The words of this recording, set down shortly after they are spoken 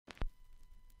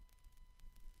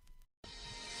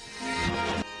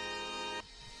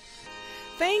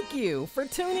Thank you for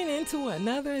tuning into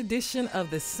another edition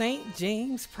of the St.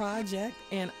 James Project,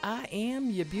 and I am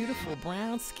your beautiful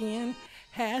brown skin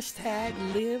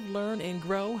 #live, learn, and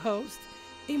grow host,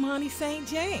 Imani St.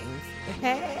 James.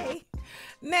 Hey!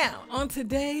 Now, on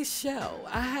today's show,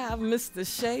 I have Mr.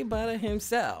 Shea Butter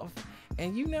himself,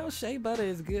 and you know shea butter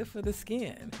is good for the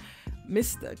skin,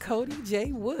 Mr. Cody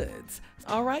J. Woods.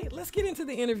 All right, let's get into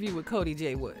the interview with Cody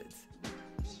J. Woods.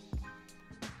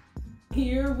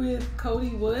 Here with Cody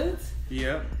Woods.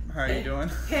 Yep. How you doing?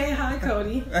 Hey, hi,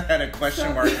 Cody. I had a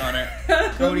question mark on it.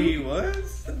 Cody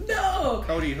Woods? No.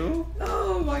 Cody who?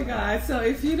 Oh my God. So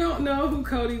if you don't know who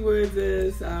Cody Woods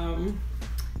is, God,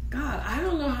 I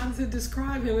don't know how to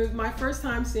describe him. My first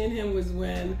time seeing him was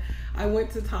when I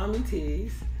went to Tommy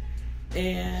T's,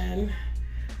 and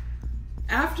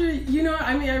after,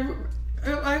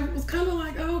 I was kind of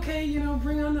like, oh, okay,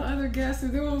 bring on the other guests,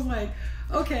 and then I was like,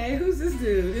 okay, who's this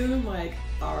dude? And I'm like,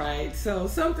 all right, so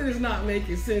something is not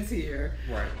making sense here.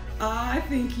 Right. I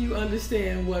think you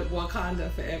understand what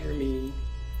Wakanda Forever means.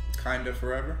 Kinda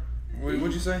Forever?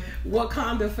 What'd you say?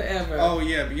 Wakanda Forever. Oh,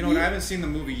 yeah, but you know what? I haven't seen the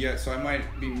movie yet, so I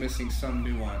might be missing some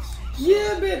nuance. So.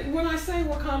 Yeah, but when I say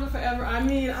Wakanda Forever, I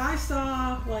mean, I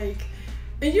saw,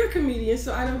 and you're a comedian,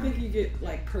 so I don't think you get,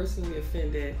 personally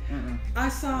offended. Mm-mm. I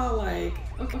saw,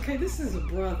 okay, this is a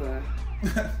brother.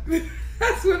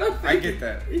 That's what I'm thinking. I get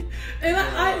that.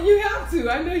 And you have to.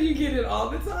 I know you get it all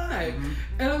the time. Mm-hmm.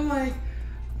 And I'm like,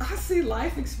 I see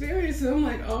life experience, and I'm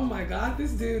like, oh my God,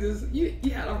 this dude is,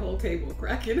 you had a whole table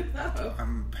cracking up.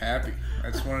 I'm happy.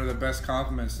 That's one of the best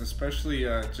compliments, especially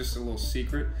just a little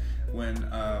secret. When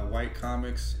white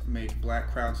comics make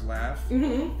black crowds laugh,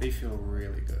 mm-hmm. they feel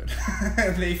really good.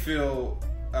 They feel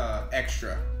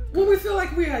extra. Well, we feel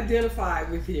like we identify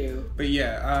with you. But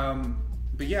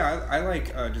yeah, I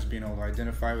like just being able to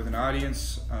identify with an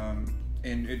audience,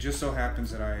 and it just so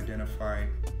happens that I identify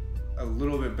a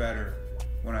little bit better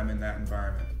when I'm in that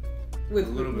environment.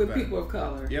 With people of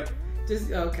color. Yep.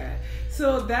 Just okay.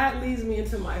 So that leads me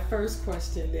into my first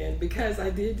question then, because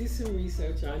I did do some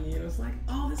research on you, and I was like,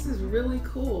 oh, this is really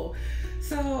cool.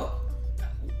 So,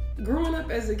 growing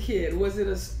up as a kid, was it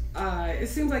it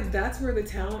seems like that's where the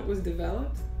talent was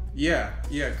developed? Yeah,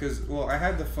 because, I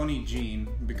had the funny gene,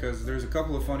 because there's a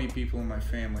couple of funny people in my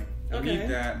family. We need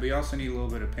that, but you also need a little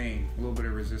bit of pain, a little bit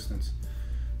of resistance.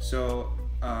 So,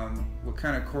 what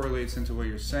kind of correlates into what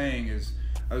you're saying is,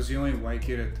 I was the only white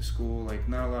kid at the school.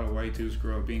 Not a lot of white dudes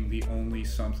grow up being the only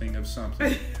something of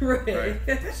something. Right.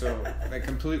 So, that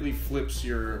completely flips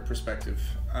your perspective.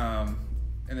 And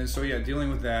then, dealing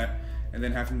with that, and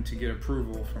then having to get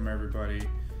approval from everybody.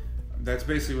 That's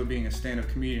basically what being a stand-up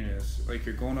comedian is.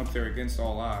 You're going up there against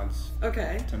all odds.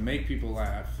 Okay. To make people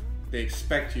laugh. They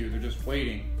expect you. They're just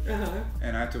waiting. Uh-huh.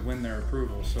 And I have to win their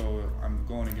approval. So I'm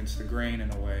going against the grain in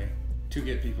a way to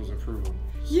get people's approval.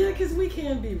 So. Yeah, because we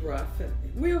can be rough.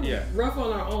 We're rough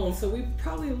on our own, so we're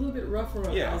probably a little bit rougher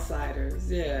on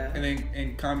outsiders. Yeah.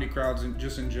 And comedy crowds,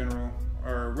 just in general,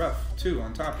 are rough too.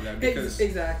 On top of that, because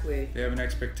exactly they have an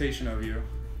expectation of you,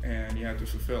 and you have to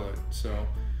fulfill it. So.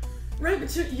 Right,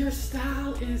 but your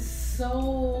style is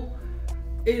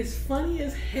funny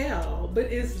as hell, but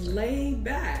it's laid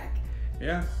back.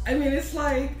 Yeah. I mean, it's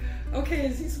like, okay,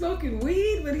 is he smoking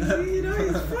weed? But he's funny,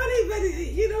 but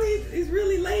he's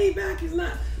really laid back. He's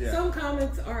not. Yeah. Some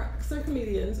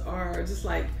comedians are just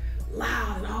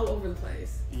loud and all over the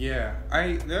place. Yeah,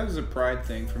 that was a pride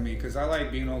thing for me, because I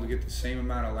like being able to get the same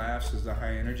amount of laughs as the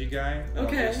high energy guy.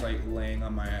 Okay. Just laying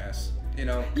on my ass,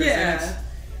 Yeah.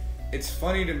 It's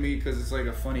funny to me because it's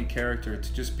a funny character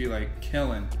to just be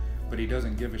killing, but he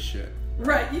doesn't give a shit.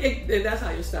 Right, that's how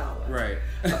your style was. Right.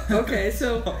 Okay,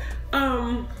 so,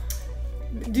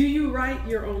 do you write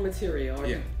your own material?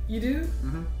 Yeah. You do?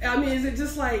 Mm-hmm. I mean, is it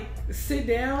just sit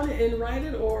down and write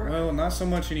it, or? Well, not so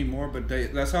much anymore, but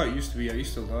that's how it used to be. I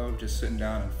used to love just sitting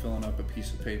down and filling up a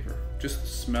piece of paper. Just the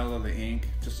smell of the ink.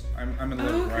 I'm in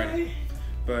love with writing.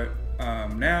 But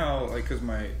now, because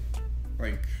my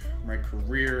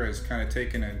career has kind of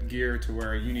taken a gear to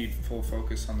where you need full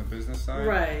focus on the business side.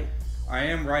 Right. I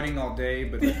am writing all day,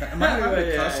 but am I allowed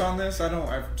to cuss on this?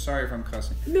 I'm sorry if I'm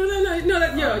cussing. No,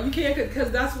 you can't,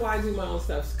 because that's why I do my own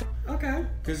stuff. Okay.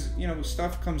 Because,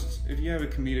 stuff comes, if you have a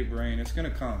comedic brain, it's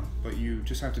going to come, but you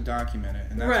just have to document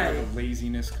it, and that's where the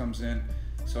laziness comes in.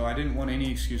 So I didn't want any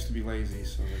excuse to be lazy,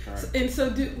 so all right. And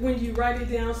so when you write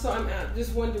it down, so I'm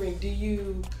just wondering, do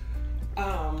you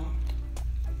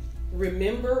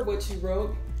remember what you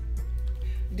wrote?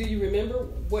 Do you remember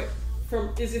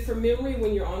is it from memory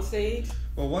when you're on stage?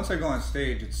 Well, once I go on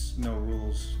stage, it's no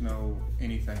rules, no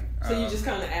anything. So you just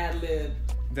kind of ad-lib?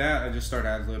 That I just start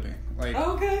ad-libbing. Like,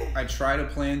 okay. I try to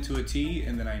plan to a T,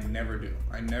 and then I never do.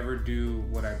 I never do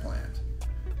what I planned.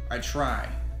 I try,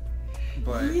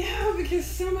 but yeah, because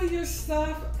some of your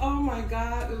stuff, oh my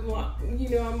God, you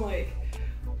know, I'm like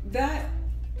that.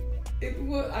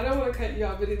 Well, I don't want to cut you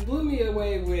off, but it blew me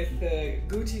away with the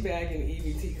Gucci bag and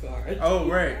EBT card. Oh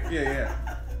right, yeah.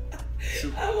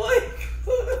 So, I'm like,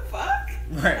 who the fuck?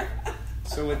 Right.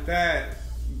 So with that,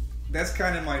 that's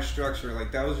kind of my structure.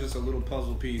 Like that was just a little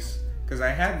puzzle piece because I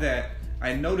had that.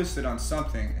 I noticed it on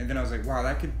something, and then I was like, wow,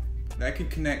 that could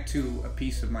connect to a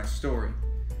piece of my story,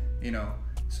 you know.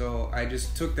 So I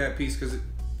just took that piece because,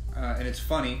 and it's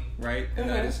funny, right? And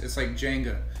it's like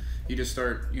Jenga. You just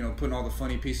start, you know, putting all the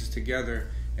funny pieces together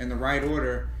in the right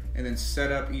order, and then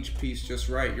set up each piece just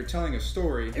right. You're telling a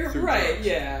story. Right. Jokes.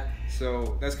 Yeah.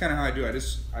 So that's kind of how I do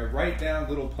it. I write down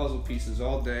little puzzle pieces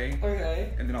all day.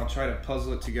 Okay. And then I'll try to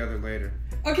puzzle it together later.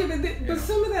 Okay, but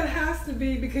some of that has to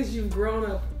be because you've grown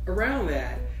up around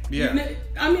that. Yeah.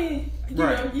 I mean, you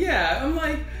know, yeah. I'm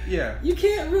like, yeah. You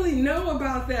can't really know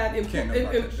about that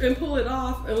and pull it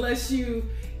off unless you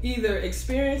either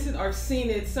experience it or seen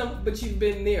it. But you've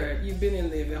been near it. You've been in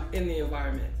the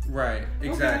environment. Right.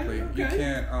 Exactly. Okay. You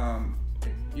can't.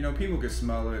 You know, people can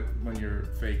smell it when you're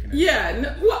faking it. Yeah.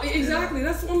 No, well, exactly. You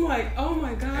know? That's what I'm like. Oh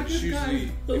my God, this guy's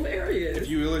hilarious. If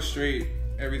you illustrate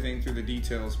everything through the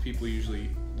details, people usually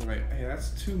are like, "Hey,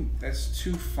 that's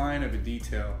too fine of a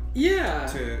detail." Yeah.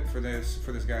 For this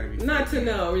guy to be not faking.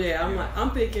 To know. Yeah.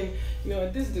 I'm thinking, you know,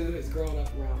 this dude has grown up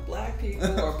around black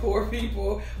people or poor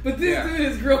people, but this dude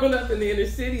has grown up in the inner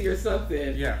city or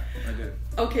something. Yeah, I did.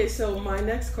 Okay, so my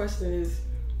next question is,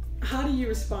 how do you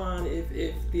respond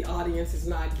if the audience is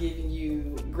not giving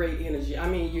you great energy? I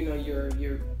mean, you know,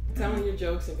 you're telling your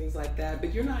jokes and things like that,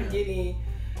 but you're not getting,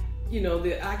 you know,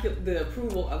 the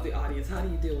approval of the audience. How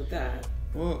do you deal with that?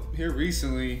 Well, here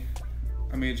recently,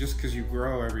 I mean, just because you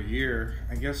grow every year,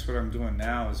 I guess what I'm doing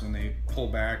now is when they pull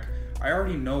back, I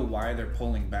already know why they're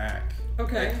pulling back.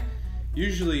 Okay. Like,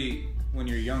 usually when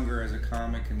you're younger as a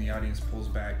comic and the audience pulls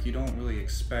back, you don't really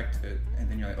expect it, and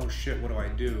then you're like, oh shit, what do I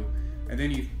do? And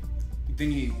then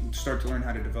you start to learn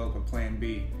how to develop a plan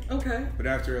B. Okay. But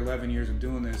after 11 years of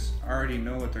doing this, I already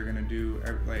know what they're gonna do.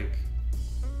 Like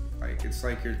it's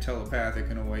like you're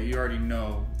telepathic in a way. You already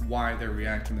know why they're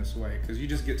reacting this way because you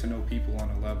just get to know people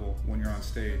on a level when you're on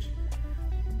stage.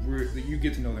 You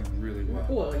get to know them really well.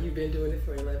 Well, you've been doing it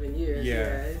for 11 years.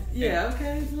 Yeah.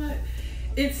 Okay.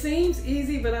 It seems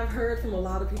easy, but I've heard from a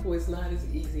lot of people it's not as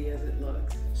easy as it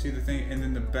looks. See the thing, and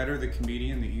then the better the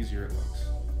comedian, the easier it looks.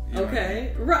 You know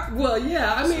okay. What I mean? Right. Well,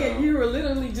 yeah. I mean, you were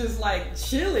literally just like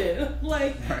chilling.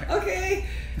 Like, okay,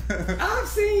 I've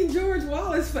seen George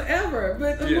Wallace forever,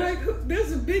 but I'm like,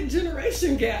 there's a big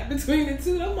generation gap between the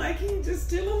two. I'm like, he just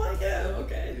chilling like him.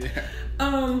 Okay.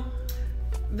 Yeah.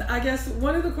 I guess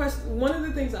one of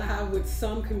the things I have with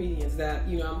some comedians that,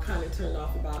 you know, I'm kind of turned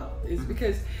off about is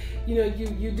because, you know,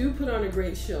 you do put on a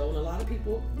great show, and a lot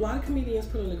of comedians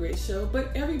put on a great show, but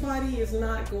everybody is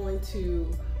not going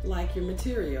to like your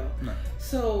material. No.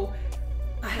 So,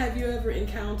 have you ever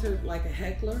encountered like a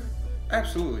heckler?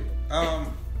 Absolutely. Yeah.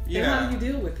 And how do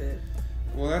you deal with it?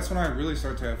 Well, that's when I really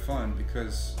start to have fun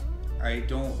because I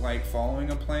don't like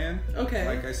following a plan. Okay.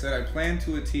 Like I said, I plan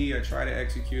to a T. I try to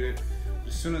execute it.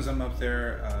 As soon as I'm up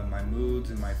there, my moods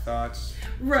and my thoughts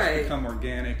just become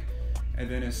organic. And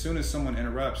then as soon as someone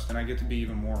interrupts, then I get to be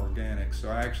even more organic. So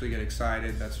I actually get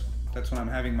excited. That's when I'm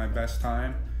having my best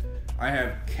time. I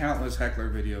have countless heckler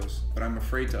videos, but I'm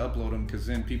afraid to upload them because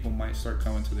then people might start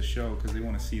coming to the show because they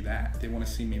want to see that. They want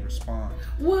to see me respond.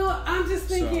 Well, I'm just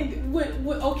thinking,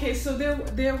 so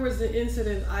there was an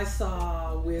incident I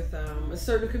saw with a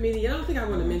certain comedian. I don't think I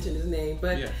want to mention his name,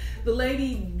 but the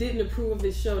lady didn't approve of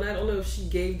his show, and I don't know if she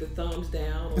gave the thumbs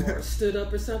down or stood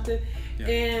up or something. Yeah.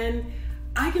 And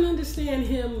I can understand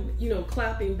him, you know,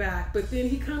 clapping back, but then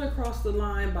he kind of crossed the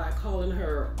line by calling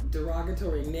her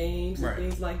derogatory names and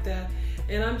things like that.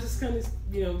 And I'm just kind of,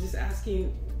 you know, just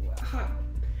asking,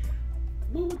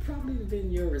 what would probably have been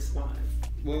your response?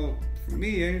 Well, for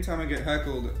me, anytime I get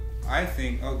heckled, I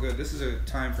think, oh good, this is a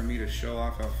time for me to show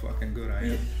off how fucking good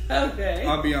I am. Okay.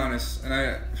 I'll be honest, and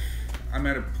I'm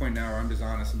at a point now where I'm just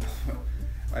honest about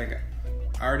like,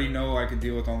 I already know I could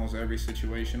deal with almost every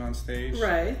situation on stage.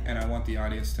 Right. And I want the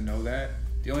audience to know that.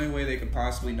 The only way they could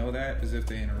possibly know that is if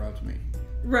they interrupt me.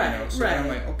 Right, you know? So I'm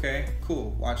like, okay,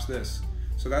 cool, watch this.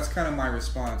 So that's kind of my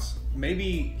response.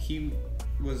 Maybe he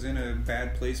was in a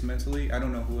bad place mentally. I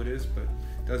don't know who it is, but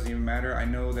it doesn't even matter. I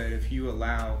know that if you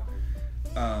allow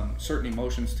certain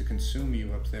emotions to consume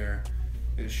you up there,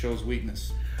 it shows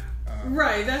weakness.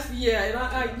 Right. That's And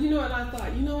I you know what I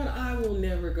thought? You know what? I will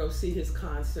never go see his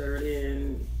concert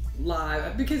in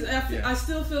live because I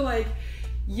still feel like.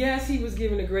 Yes, he was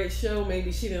giving a great show.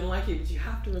 Maybe she didn't like it, but you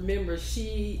have to remember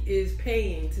she is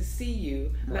paying to see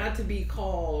you, not to be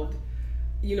called,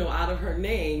 out of her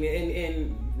name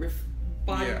and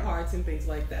body parts and things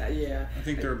like that. Yeah, I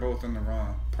think they're both in the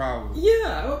wrong, probably.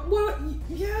 Yeah, well,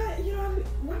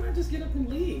 why not just get up and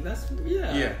leave?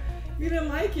 Yeah. You didn't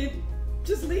like it,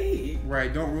 just leave.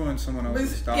 Right, don't ruin someone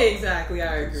else's style. Exactly,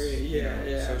 I agree.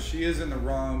 Yeah. So she is in the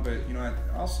wrong, but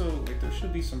also like there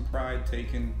should be some pride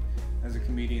taken as a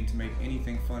comedian to make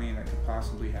anything funny that could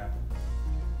possibly happen.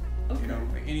 Okay.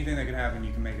 Anything that could happen,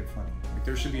 you can make it funny. Like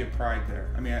there should be a pride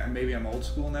there. I mean, maybe I'm old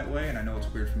school in that way, and I know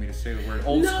it's weird for me to say the word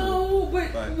old school.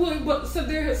 No, but so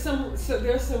there's some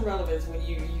relevance when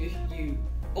you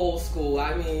old school.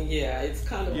 I mean, it's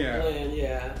kind of a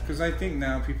blend, Because I think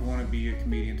now people want to be a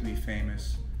comedian to be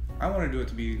famous. I want to do it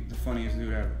to be the funniest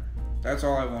dude ever. That's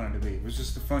all I wanted to be. It was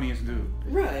just the funniest dude.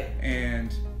 Right.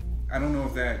 And I don't know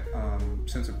if that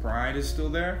sense of pride is still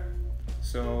there.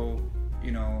 So,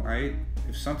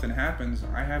 if something happens,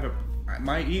 I have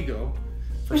my ego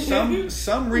for some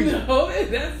reason. No,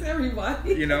 that's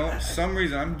everybody. Some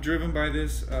reason I'm driven by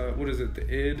this. What is it? The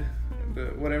id,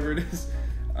 whatever it is.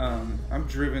 I'm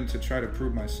driven to try to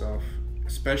prove myself,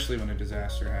 especially when a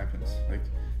disaster happens, like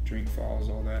drink falls,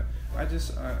 all that. I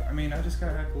just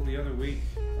got heckled the other week.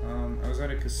 I was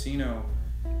at a casino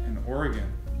in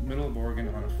Oregon, middle of Oregon,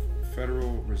 on a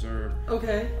Federal Reserve.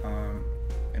 Okay.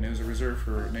 And it was a reserve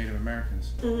for Native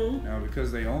Americans. Mm-hmm. Now,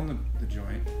 because they own the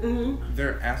joint,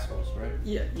 they're assholes, right?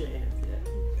 Yeah.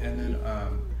 And then,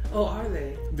 are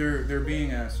they? They're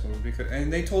being assholes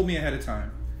and they told me ahead of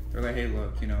time. They're like, hey,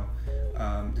 look,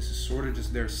 this is sort of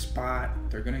just their spot.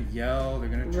 They're gonna yell. They're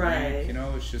gonna drink.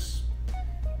 Right. It's just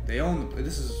they own.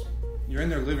 You're in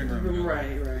their living room.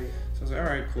 Right. So I was like, all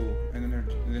right, cool. And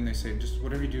then they say, just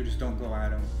whatever you do, just don't go at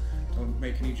them. Don't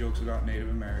make any jokes about Native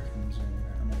Americans. And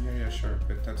I'm like, yeah, sure.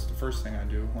 But that's the first thing I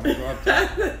do when I go up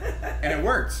there. And it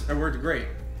works. It worked great.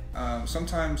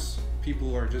 Sometimes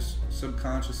people are just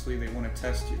subconsciously, they want to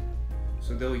test you.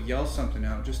 So they'll yell something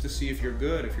out just to see if you're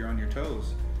good, if you're on your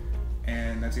toes.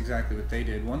 And that's exactly what they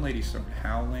did. One lady started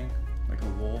howling like a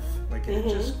wolf, like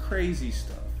just crazy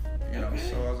stuff.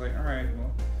 So I was like, all right,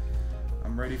 well,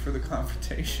 I'm ready for the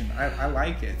confrontation. I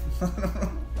like it.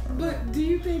 But do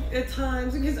you think at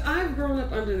times, because I've grown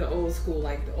up under the old school,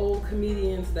 like the old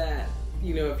comedians that,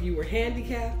 if you were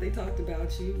handicapped, they talked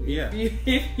about you. Yeah.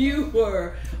 If you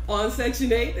were on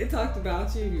Section 8, they talked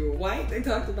about you. If you were white, they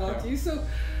talked about you. So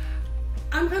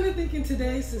I'm kind of thinking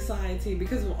today's society,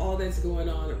 because of all that's going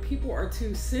on, people are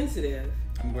too sensitive.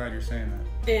 I'm glad you're saying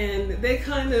that. And they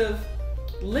kind of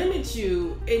limit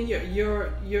you in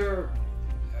your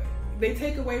they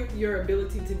take away your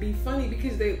ability to be funny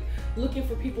because they're looking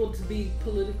for people to be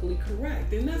politically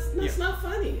correct, and that's not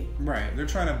funny. Right. They're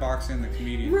trying to box in the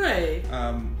comedian. Right.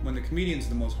 When the comedian's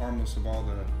the most harmless of all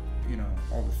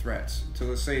the threats. So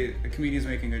let's say a comedian's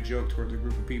making a joke towards a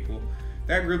group of people.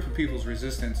 That group of people's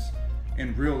resistance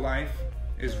in real life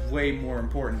is way more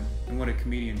important than what a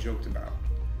comedian joked about.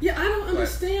 Yeah, I don't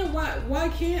understand why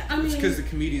can't it's because the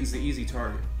comedian's the easy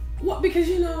target. Well, because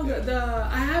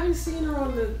I haven't seen her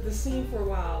on the scene for a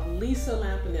while. Lisa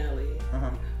Lampanelli,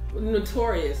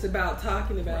 notorious about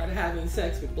talking about having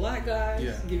sex with black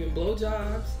guys, giving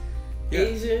blowjobs,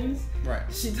 Asians. Right.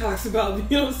 She talks about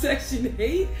being on Section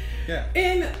 8. Yeah.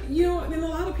 And and a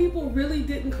lot of people really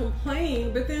didn't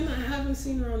complain. But then I haven't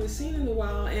seen her on the scene in a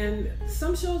while. And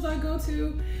some shows I go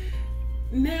to,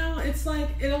 now it's like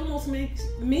it almost makes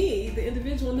me, the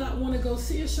individual, not want to go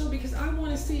see a show because I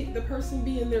want to see the person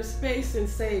be in their space and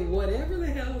say whatever the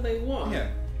hell they want. Yeah.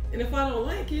 And if I don't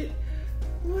like it,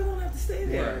 well, I don't have to stay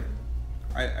there.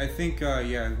 Right. I think,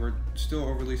 we're still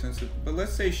overly sensitive. But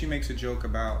let's say she makes a joke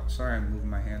about, sorry I'm moving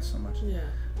my hands so much.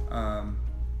 Yeah.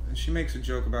 She makes a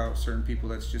joke about certain people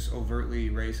that's just overtly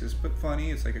racist, but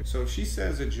funny. It's like, so if she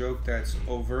says a joke that's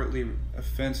overtly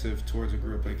offensive towards a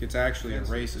group, like it's actually a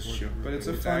racist joke, but it's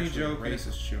a funny joke, but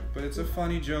it's a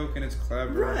funny joke and it's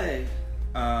clever.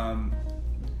 Right.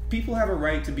 People have a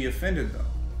right to be offended, though,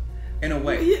 in a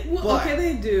way. Yeah, well, okay,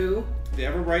 they do. They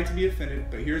have a right to be offended,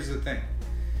 but here's the thing.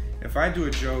 If I do a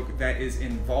joke that is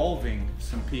involving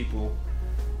some people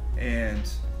and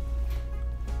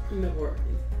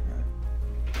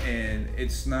and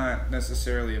it's not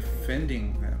necessarily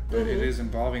offending them, but it is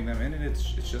involving them, and it's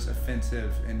just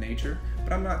offensive in nature,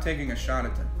 but I'm not taking a shot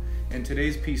at them. In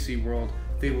today's PC world,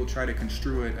 they will try to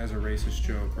construe it as a racist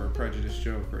joke or a prejudiced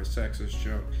joke or a sexist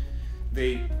joke.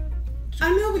 I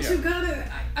know, but you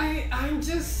gotta. I'm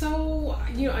just so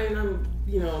and I'm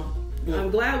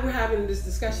I'm glad we're having this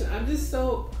discussion.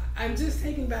 I'm just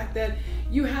taking back that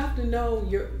you have to know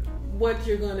what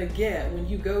you're gonna get when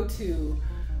you go to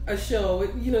a show.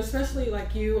 Especially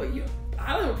like you.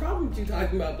 I don't have a problem with you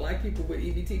talking about black people with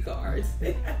EBT cards.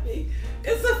 I mean,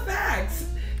 it's a fact.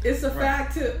 It's a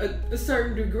fact to a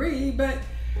certain degree, but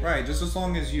right. Just as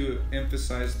long as you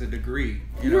emphasize the degree,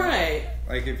 right?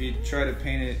 Like if you try to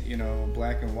paint it,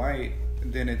 black and white,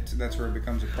 then that's where it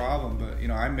becomes a problem. But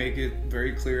I make it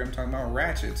very clear. I'm talking about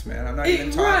ratchets, man. I'm not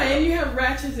even talking. Right, and you have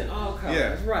ratchets in all colors.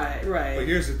 Yeah. Right. But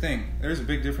here's the thing: there's a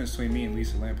big difference between me and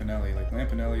Lisa Lampanelli. Like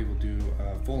Lampanelli will do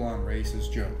a full-on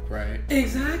racist joke, right?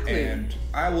 Exactly. And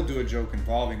I will do a joke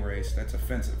involving race that's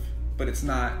offensive, but it's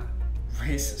not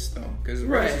racist though, because a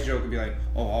racist joke would be like,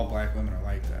 "Oh, all black women are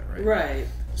like that," right? Right.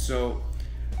 So,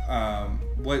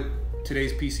 what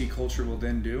today's PC culture will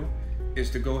then do is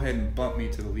to go ahead and bump me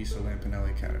to the Lisa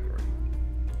Lampanelli category.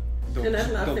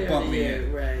 They'll bump me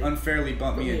in, right? Unfairly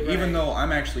bump me in, even though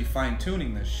I'm actually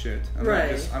fine-tuning this shit.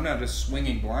 I'm not just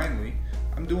swinging blindly.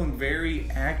 I'm doing very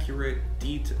accurate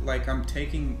like I'm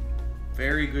taking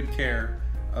very good care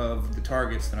of the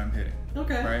targets that I'm hitting.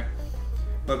 Okay. Right?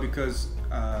 But because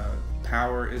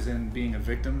power is in being a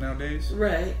victim nowadays.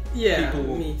 Right. Yeah. People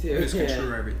will me too.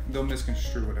 misconstrue they'll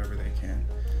misconstrue whatever they can.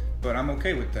 But I'm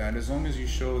okay with that as long as you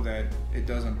show that it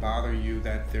doesn't bother you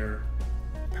that they're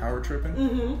power tripping.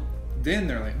 Mm-hmm. Then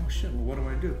they're like, oh shit, well, what do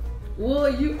I do? Well,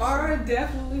 you are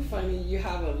definitely funny. You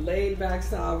have a laid back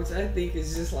style, which I think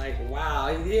is just like, wow.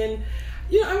 And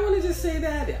I want to just say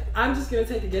that I'm just going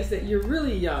to take a guess that you're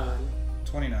really young.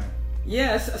 29.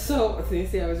 Yes. So,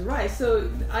 see, I was right. So,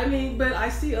 I mean, but I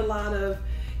see a lot of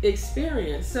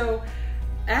experience. So,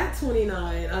 at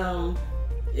 29,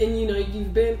 and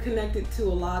you've been connected to a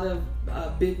lot of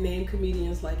big name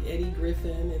comedians like Eddie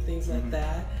Griffin and things like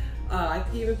that. I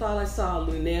even thought I saw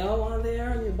Lunell on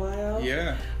there in your bio.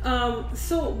 Yeah.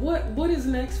 So what is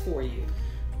next for you?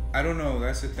 I don't know.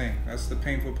 That's the thing. That's the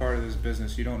painful part of this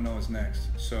business. You don't know what's next.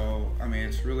 So I mean,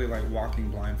 it's really like walking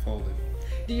blindfolded.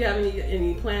 Do you have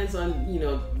any plans on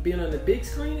being on the big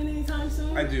screen anytime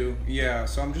soon? I do. Yeah.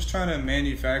 So I'm just trying to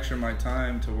manufacture my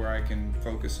time to where I can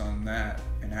focus on that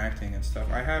and acting and stuff.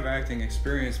 I have acting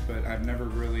experience, but I've never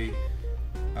really.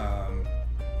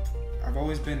 I've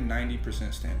always been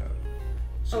 90% stand up.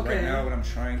 So right now what I'm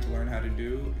trying to learn how to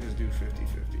do is do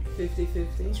 50-50.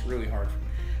 50-50? It's really hard for me.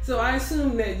 So I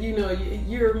assume that,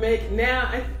 you're making,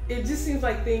 now, it just seems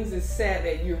like things is set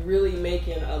that you're really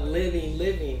making a living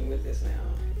with this now.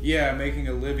 Yeah, making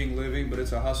a living, but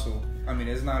it's a hustle. I mean,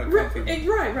 it's not a comfy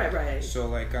one. Right. So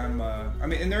like and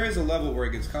there is a level where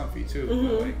it gets comfy too, but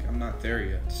like I'm not there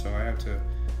yet. So I have to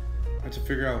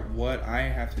figure out what I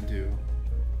have to do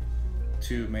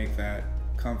to make that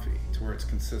comfy to where it's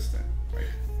consistent. Right.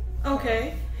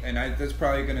 Okay. And that's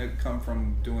probably gonna come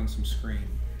from doing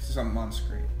something on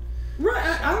screen.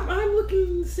 Right. I'm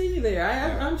looking to see you there.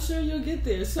 I'm sure you'll get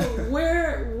there. So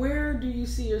where do you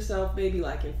see yourself maybe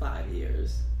like in 5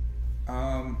 years?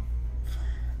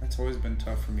 That's always been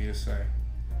tough for me to say.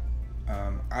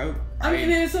 I mean,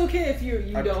 it's okay if you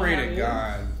don't. I pray to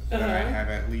God that I have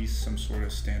at least some sort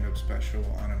of stand-up special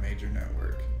on a major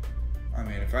network. I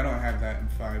mean, if I don't have that in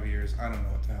 5 years, I don't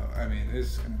know what the hell. I mean,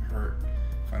 it's gonna hurt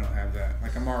if I don't have that.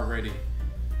 Like, I'm already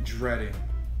dreading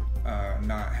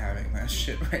not having that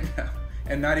shit right now,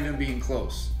 and not even being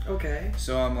close. Okay.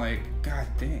 So I'm like, God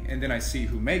dang. And then I see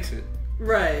who makes it.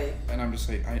 Right. And I'm just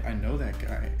like, I know that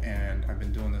guy, and I've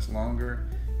been doing this longer,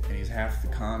 and he's half the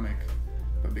comic,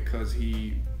 but because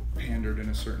he pandered in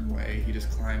a certain way, he just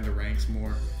climbed the ranks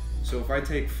more. So if I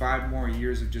take 5 more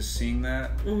years of just seeing that,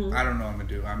 I don't know what I'm gonna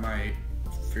do. I might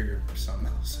figure something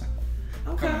else out.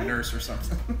 Okay. Become a nurse or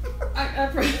something.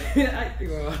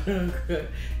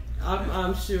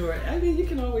 I'm sure. I mean, you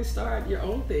can always start your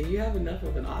own thing. You have enough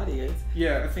of an audience.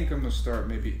 Yeah, I think I'm gonna start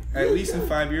maybe at least in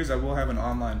 5 years. I will have an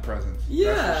online presence.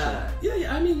 Yeah, that's for sure.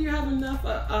 Yeah. I mean, you have enough.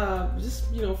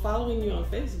 Just following you on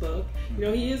Facebook.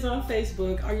 He is on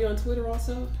Facebook. Are you on Twitter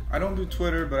also? I don't do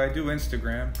Twitter, but I do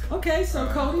Instagram. Okay, so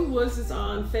Cody Woods is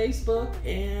on Facebook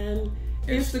and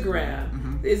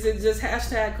Instagram. Is it just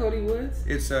hashtag Cody Woods?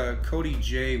 It's Cody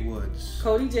J Woods.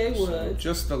 Cody J Woods. So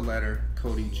just the letter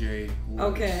Cody J Woods.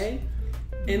 Okay.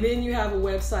 And then you have a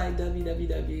website,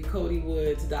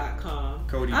 www.codywoods.com.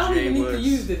 Cody I don't J even need Woods. to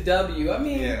use the W. I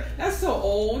mean, that's so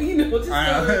old, just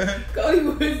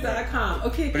codywoods.com.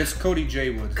 Okay. But it's Cody J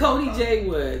Woods. Cody J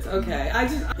Woods. Okay.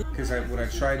 Because what I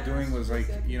tried doing was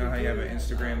like, you know how you have an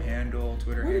Instagram handle,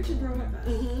 Twitter Where did you handle. grow up at?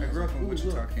 Mm-hmm. I grew up in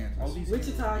Wichita, Kansas.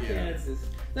 Wichita, Kansas.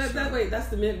 That's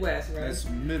the Midwest, right? That's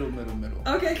middle.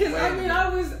 Okay, because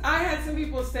I had some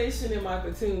people stationed in my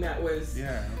platoon that was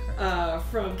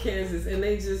from Kansas, and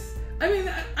they just, I'm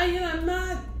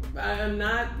not,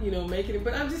 making it,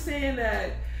 but I'm just saying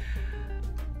that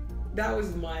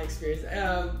was my experience.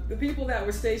 The people that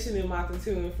were stationed in my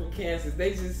platoon from Kansas,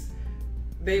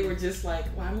 they were just like,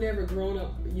 well, I've never grown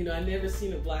up, I've never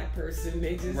seen a black person.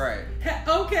 They just, so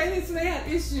they had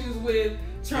issues with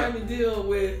trying to deal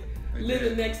with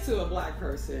living next to a black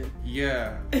person.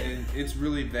 Yeah, and it's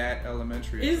really that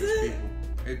elementary. Is it? People.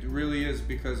 It really is,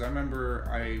 because I remember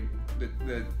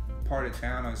the part of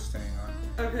town I was staying on.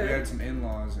 Okay. We had some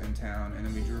in-laws in town, and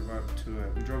then we drove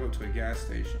up to a gas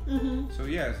station. Mm-hmm. So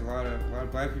yeah, it's a lot of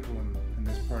black people in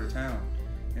this part of town,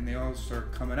 and they all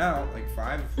start coming out, like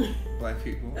 5 black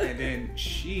people, and then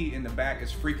she in the back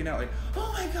is freaking out, like, oh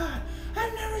my god,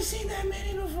 I've never seen that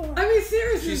many before. I mean,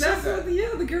 seriously, that's what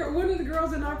the girl, one of the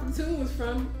girls in our platoon was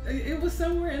from. It was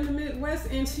somewhere in the Midwest,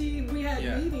 and we had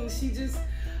meetings. She just,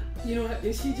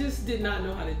 and she just did not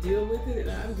know how to deal with it,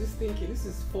 and I'm just thinking, this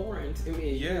is foreign to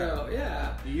me.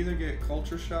 Yeah. You either get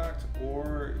culture shocked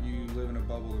or you live in a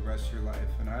bubble the rest of your life,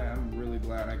 and I'm really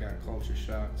glad I got culture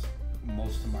shocked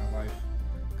most of my life.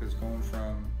 Because going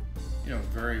from,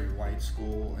 very white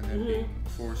school and then being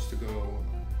forced to go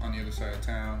on the other side of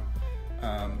town,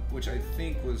 which I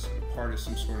think was a part of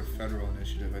some sort of federal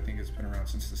initiative. I think it's been around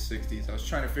since the 60s. I was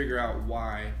trying to figure out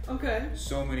why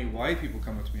so many white people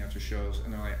come up to me after shows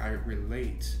and they're like, I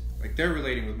relate. Like, they're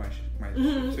relating with my shit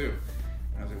too.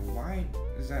 And I was like, why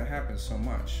does that happen so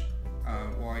much?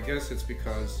 Well, I guess it's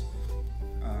because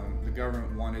the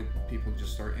government wanted people to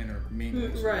just start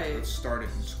intermingling. So let's start it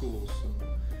in schools. So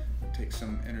take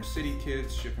some inner city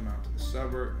kids, ship them out to the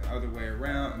suburb, the other way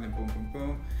around, and then boom, boom,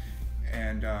 boom.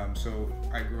 And so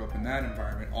I grew up in that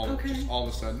environment just all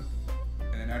of a sudden.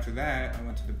 And then after that, I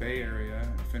went to the Bay Area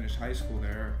and finished high school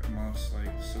there amongst like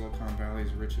Silicon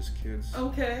Valley's richest kids.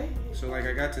 Okay. So like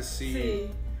I got to see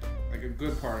like a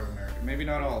good part of America. Maybe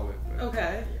not all of it, but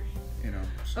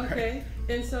Okay.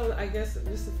 And so I guess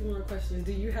just a few more questions.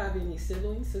 Do you have any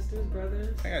siblings, sisters,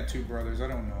 brothers? I got 2 brothers. I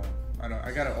don't know.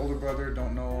 I got an older brother,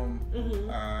 don't know him.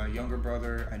 Younger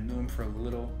brother, I knew him for a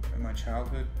little in my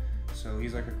childhood. So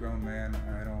he's like a grown man.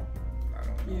 I don't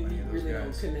know any of those really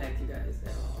guys. Don't connect you guys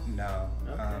at all. No.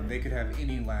 Okay. They could have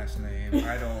any last name.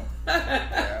 I don't.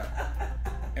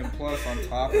 And plus, on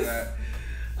top of that.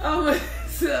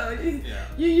 So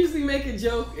you usually make a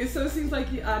joke. It seems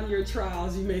like you out of your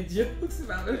trials, you make jokes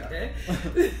about it. Okay.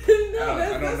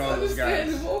 I don't know those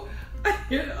guys. I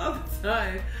hear it all the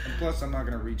time. And plus, I'm not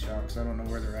going to reach out because I don't know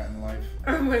where they're at in life.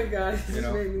 Oh my gosh, this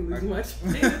made me lose much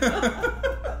weight.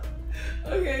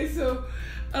 Okay, so,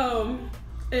 and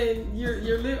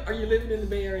are you living in the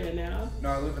Bay Area now? No,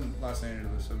 I live in Los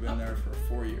Angeles. I've been there for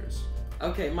 4 years.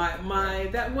 Okay,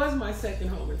 that was my second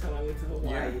home until I went to Hawaii.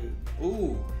 Yeah.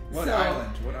 Ooh, what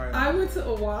island? I went to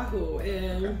Oahu,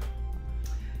 and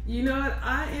you know what?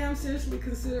 I am seriously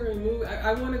considering moving.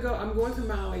 I want to go. I'm going to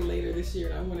Maui later this year,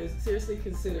 and I want to seriously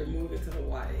consider moving to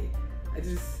Hawaii.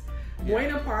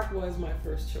 Buena Park was my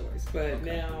first choice, but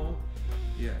now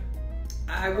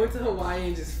I went to Hawaii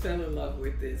and just fell in love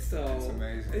with it. So it's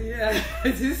amazing. Yeah,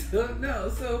 I just don't know.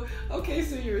 So okay,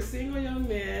 so you're a single young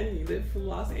man. You live from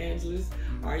Los Angeles.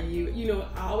 Are you?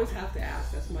 I always have to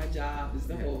ask. That's my job as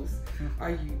the host.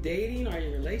 Are you dating? Are you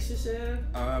in a relationship?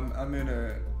 I'm in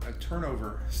a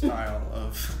turnover style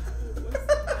of.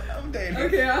 I'm dating.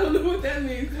 Okay, I don't know what that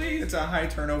means. Please. It's a high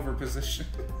turnover position.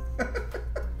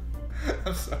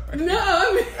 I'm sorry.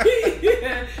 No,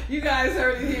 you guys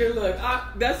heard it here. Look,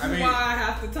 that's why I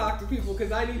have to talk to people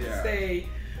because I need to stay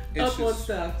up on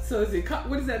stuff. So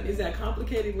what is that? Is that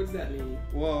complicated? What does that mean?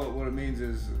 Well, what it means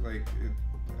is like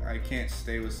I can't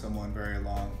stay with someone very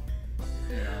long.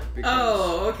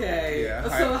 Okay. Yeah.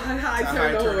 So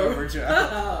high turnover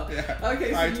job.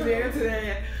 Okay, so you're there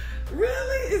today.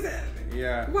 Really? Is that?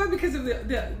 Yeah. Why? Because of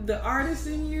the artist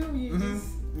in you?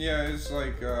 Yeah, it's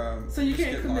like. So you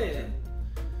can't commit.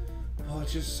 Well,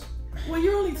 it's just. Well,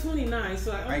 you're only 29,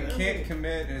 so I can't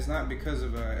commit, and it's not because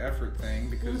of an effort thing.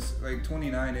 Because like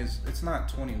 29 it's not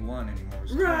 21 anymore.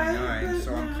 It's 29.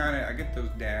 So I get those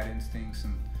dad instincts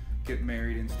and get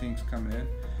married instincts coming in,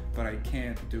 but I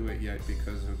can't do it yet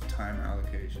because of time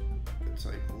allocation. It's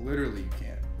like literally you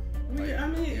can't. Like,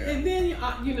 and then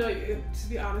to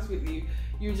be honest with you,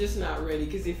 you're just not ready.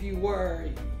 Because if you were,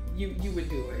 you would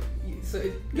do it. So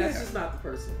that's just not the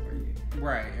person for you.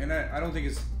 Right, and I don't think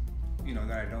it's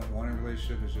that I don't want a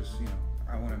relationship. It's just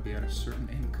I want to be at a certain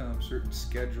income, certain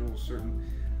schedule, certain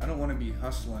I don't want to be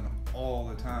hustling all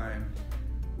the time.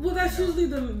 Well, that's usually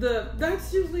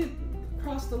that's usually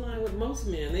across the line with most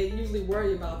men. They usually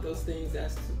worry about those things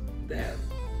that's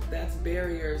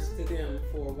barriers to them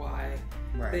for why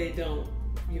they don't,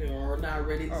 are not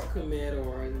ready to commit,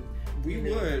 or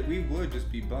we would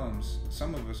just be bums.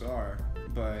 Some of us are,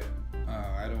 but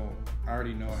I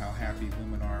already know how happy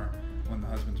women are when the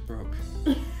husband's broke.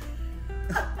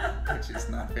 Which is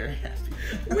not very happy.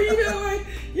 Well, you know what?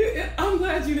 I'm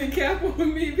glad you didn't cap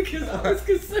on me, because I was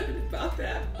concerned about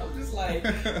that. I'm just like,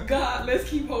 God, let's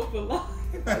keep hope alive.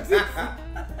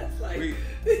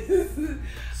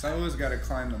 Some of us got to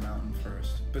climb the mountain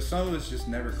first, but some of us just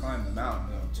never climb the mountain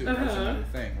though. Too. That's another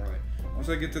thing. We're like, once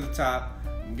I get to the top,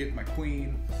 I'm getting my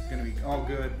queen. It's gonna be all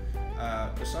good.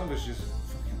 But some of us just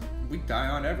we die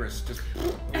on Everest. Just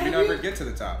we never get to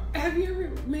the top. Have you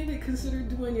ever maybe considered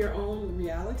doing your own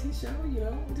reality show?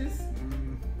 Just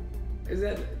is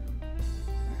that?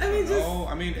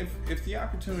 I mean, if the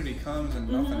opportunity comes and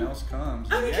nothing else comes,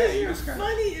 you're just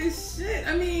funny as shit.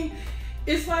 I mean,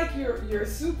 it's like you're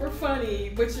super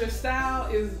funny, but your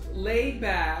style is laid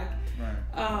back. Right.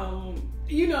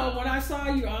 When I saw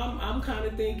you, I'm kind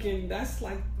of thinking that's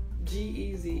like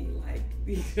G-Eazy,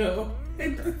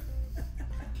 Okay.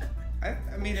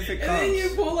 I mean, if it comes. And then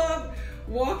you pull up,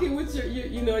 walking with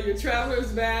your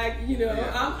traveler's bag.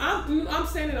 I'm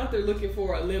standing out there looking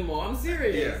for a limo. I'm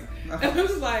serious. Yeah. And I'm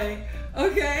just like,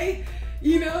 okay,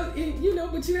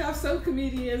 but you have some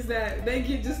comedians that they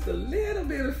get just a little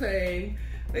bit of fame.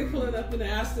 They pulling up in the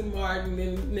Aston Martin,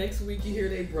 and next week you hear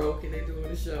they broke and they're doing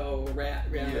a show,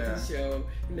 reality show,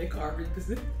 and they carving.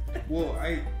 Well,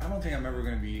 I don't think I'm ever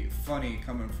going to be funny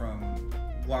coming from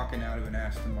walking out of an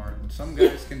Aston Martin. Some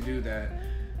guys can do that,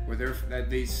 where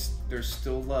they're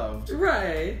still loved,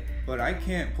 right? But I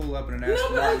can't pull up in an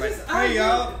Aston Martin hey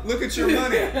y'all, look at your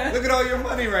money, look at all your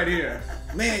money right here.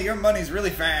 Man, your money's really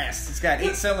fast. It's got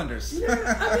 8 cylinders.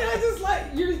 I just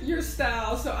like your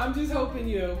style, so I'm just hoping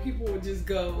people would just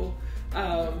go,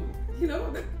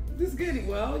 this good.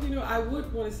 Well, I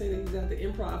would want to say that he's at the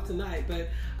Improv tonight, but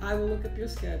I will look up your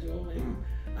schedule and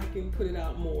I can put it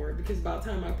out more, because by the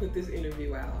time I put this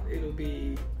interview out, it'll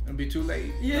be too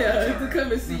late. Yeah, to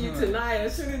come and see you tonight. I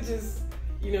should have just,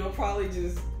 probably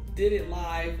just did it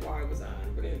live while I was on,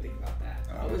 but I didn't think about that.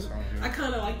 I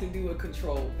kind of like to do a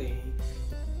control thing.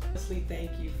 Honestly,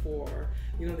 thank you for,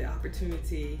 the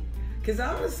opportunity, because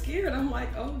I was scared. I'm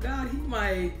like, oh God, he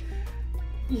might,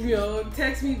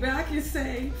 text me back and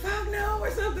say, fuck no,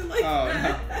 or something like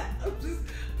that. No.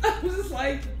 I'm just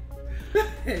like,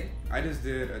 I just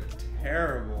did a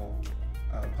terrible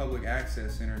public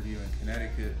access interview in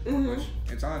Connecticut, which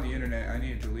it's on the internet. I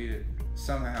need to delete it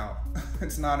somehow.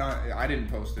 It's not on. I didn't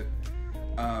post it.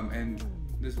 And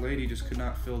this lady just could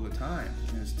not fill the time.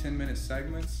 It was 10-minute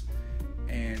segments,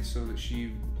 and so that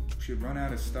she'd run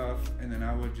out of stuff, and then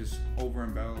I would just over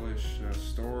embellish a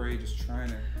story, just trying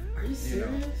to. Are you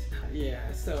serious?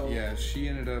 Yeah. So. Yeah, she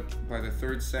ended up by the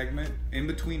 3rd segment, in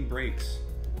between breaks.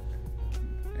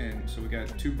 And so we got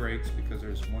 2 breaks, because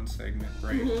there's 1 segment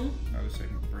break, another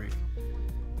segment break.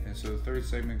 And so the 3rd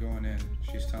segment going in,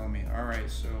 she's telling me, all right,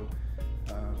 so,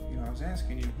 I was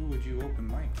asking you, who would you open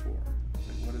mic for? I was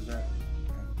like, what is that?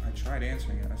 I tried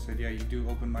answering it. I said, yeah, you do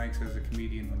open mics as a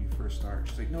comedian when you first start.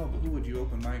 She's like, no, but who would you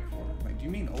open mic for? I'm like, do you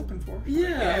mean open for?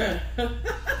 Yeah. So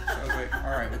I was like,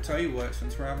 all right, well, tell you what,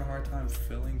 since we're having a hard time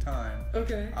filling time,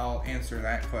 I'll answer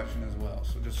that question as well.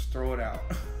 So just throw it out.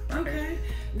 Right? Okay.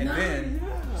 And then,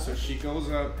 so she goes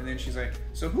up, and then she's like,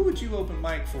 so who would you open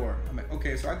mic for? I'm like,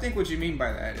 okay, so I think what you mean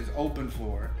by that is open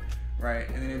for, right?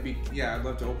 And then it'd be, yeah, I'd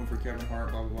love to open for Kevin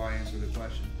Hart, blah, blah, blah, answer the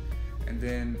question. And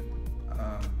then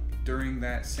during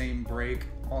that same break,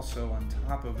 also on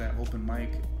top of that open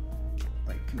mic,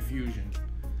 like confusion,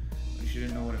 she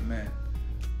didn't know what it meant.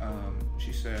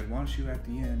 She said, why don't you at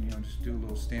the end, just do a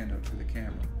little stand-up for the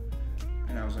camera.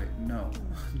 And I was like, no,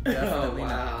 definitely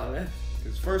not.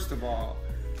 Because first of all,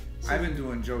 I've been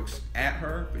doing jokes at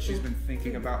her, but she's been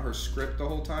thinking about her script the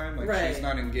whole time. Like, she's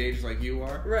not engaged like you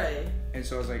are. Right. And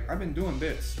so I was like, I've been doing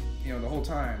bits, the whole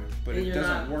time, but it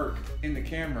doesn't work in the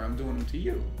camera. I'm doing them to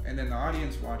you. And then the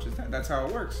audience watches that. That's how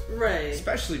it works. Right.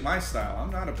 Especially my style.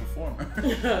 I'm not a performer.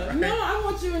 Right? No, I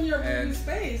want you in your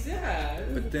space. Yeah.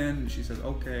 But then she says,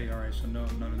 okay, all right, so no,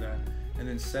 none of that. And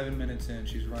then 7 minutes in,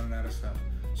 she's running out of stuff.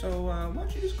 So why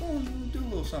don't you just go and do a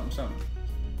little something.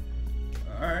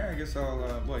 All right, I guess I'll,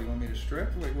 you want me to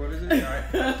strip? Like, what is it?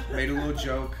 All right, made a little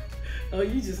joke. Oh,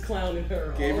 you just clowning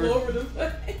her all over the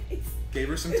place. Gave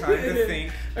her some time to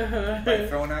think by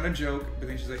throwing out a joke, but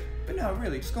then she's like, but no,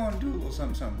 really, just go and do a little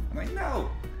something. I'm like, no.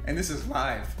 And this is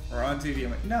live or on TV.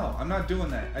 I'm like, no, I'm not doing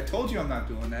that. I told you I'm not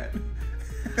doing that.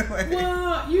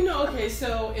 Well, you know, okay,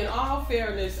 so in all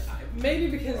fairness, maybe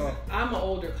because I'm an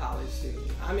older college student.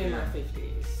 I'm in my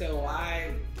 50s, so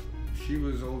She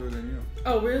was older than you.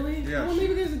 Oh, really? Yeah. Well,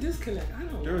 maybe there's a disconnect. I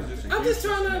don't know. I'm just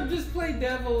trying to just play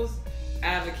devil's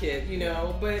advocate, you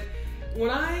know. But when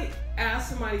I ask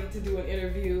somebody to do an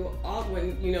interview,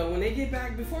 when they get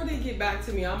back, before they get back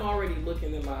to me, I'm already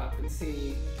looking them up and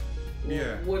see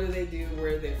what do they do,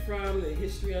 where they're from, the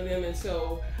history on them, and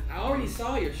so I already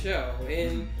saw your show.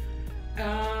 And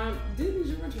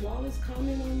didn't George Wallace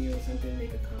comment on you or something?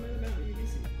 Make a comment about you?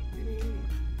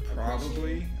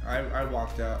 Probably. I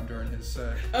walked out during his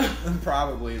set.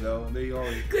 Probably though. They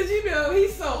always. Cause you know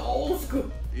he's so old school.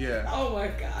 Yeah. Oh my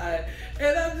God.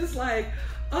 And I'm just like,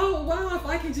 oh wow, if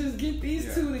I can just get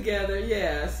these two together,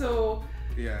 So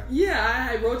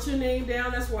I wrote your name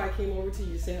down. That's why I came over to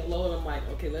you, said hello, and I'm like,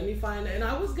 okay, let me find it. And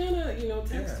I was gonna,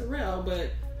 text Terrell,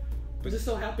 but just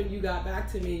so happened you got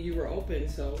back to me. You were open,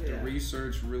 so the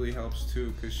research really helps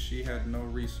too, because she had no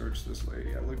research. This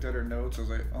lady, I looked at her notes. I was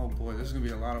like, oh boy, this is gonna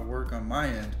be a lot of work on my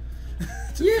end. And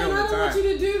I don't want you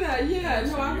to do that. I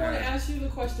want to ask you the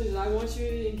questions. I want you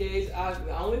to engage.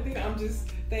 The only thing I'm just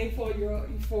thankful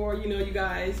for, you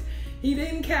guys. He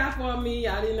didn't cap on me.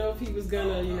 I didn't know if he was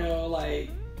gonna,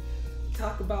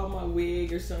 talk about my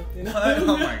wig or something.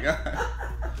 Oh my God.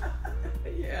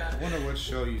 Yeah. I wonder what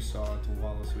show you saw at the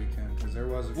Wallace weekend, because there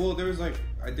was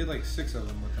I did 6 of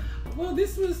them with him. Well,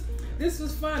 this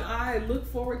was fun. I look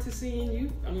forward to seeing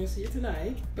you. I'm gonna see you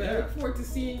tonight, but I look forward to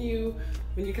seeing you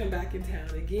when you come back in town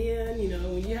again.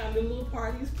 When you have the little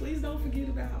parties, please don't forget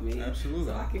about me. Absolutely.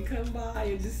 So I can come by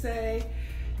and just say,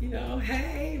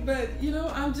 hey. But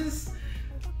I'm just.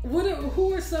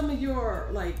 Who are some of your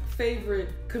favorite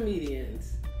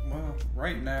comedians? Well,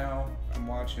 right now I'm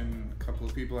watching a couple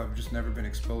of people I've just never been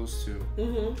exposed to.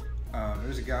 Mm-hmm.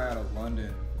 There's a guy out of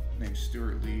London named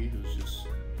Stuart Lee who's just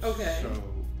so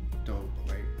dope.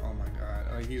 Oh my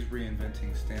God, he's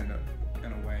reinventing stand-up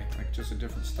in a way, just a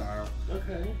different style.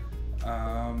 Okay.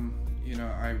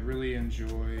 I really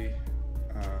enjoy.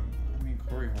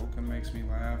 Corey Holcomb makes me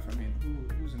laugh.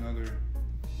 Who's another?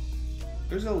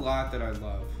 There's a lot that I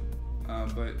love,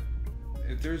 but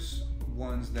if there's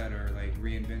ones that are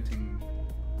reinventing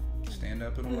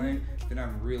stand-up in a way, then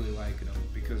I'm really liking them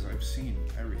because I've seen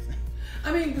everything.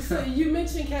 So you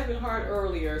mentioned Kevin Hart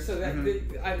earlier, so that I'm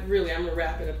gonna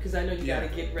wrap it up because I know you gotta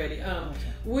get ready.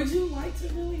 Would you like to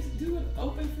really do an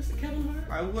open for Kevin Hart?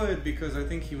 I would, because I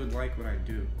think he would like what I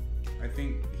do. I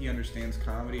think he understands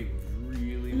comedy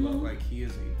really well. He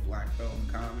is a black belt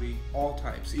in comedy, all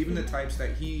types, even the types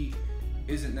that he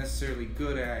isn't necessarily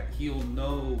good at. He'll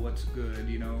know what's good.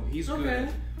 He's good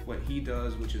at what he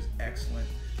does, which is excellent.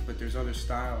 But there's other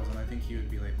styles, and I think he would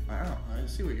be like, wow, I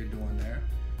see what you're doing there.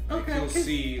 He'll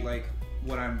see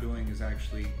what I'm doing is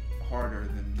actually harder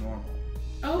than normal.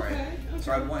 Okay.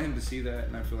 So I'd want him to see that,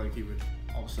 and I feel like he would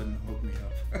all of a sudden hook me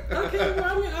up. Okay,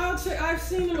 well, I'll check. I've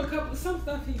seen him some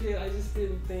stuff he did. I just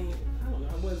didn't think. I don't know.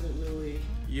 I wasn't really.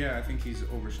 Yeah, I think he's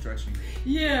overstretching.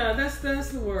 Yeah, that's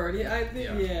the word. Yeah, I think.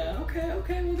 Yeah.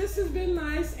 Okay. Well, this has been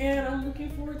nice, and I'm looking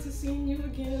forward to seeing you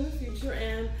again in the future.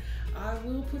 And I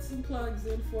will put some plugs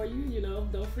in for you.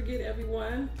 Don't forget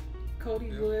everyone. Cody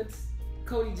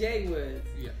J Woods.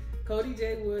 Yeah.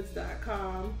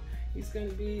 CodyJWoods.com. He's going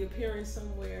to be appearing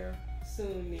somewhere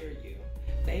soon near you.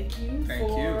 Thank you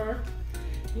for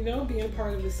being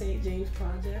part of the St. James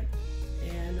Project.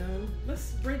 And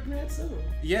let's break bread soon.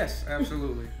 Yes,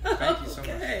 absolutely. Thank you so much.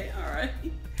 Okay, all right.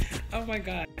 Oh my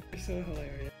God, you're so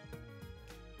hilarious.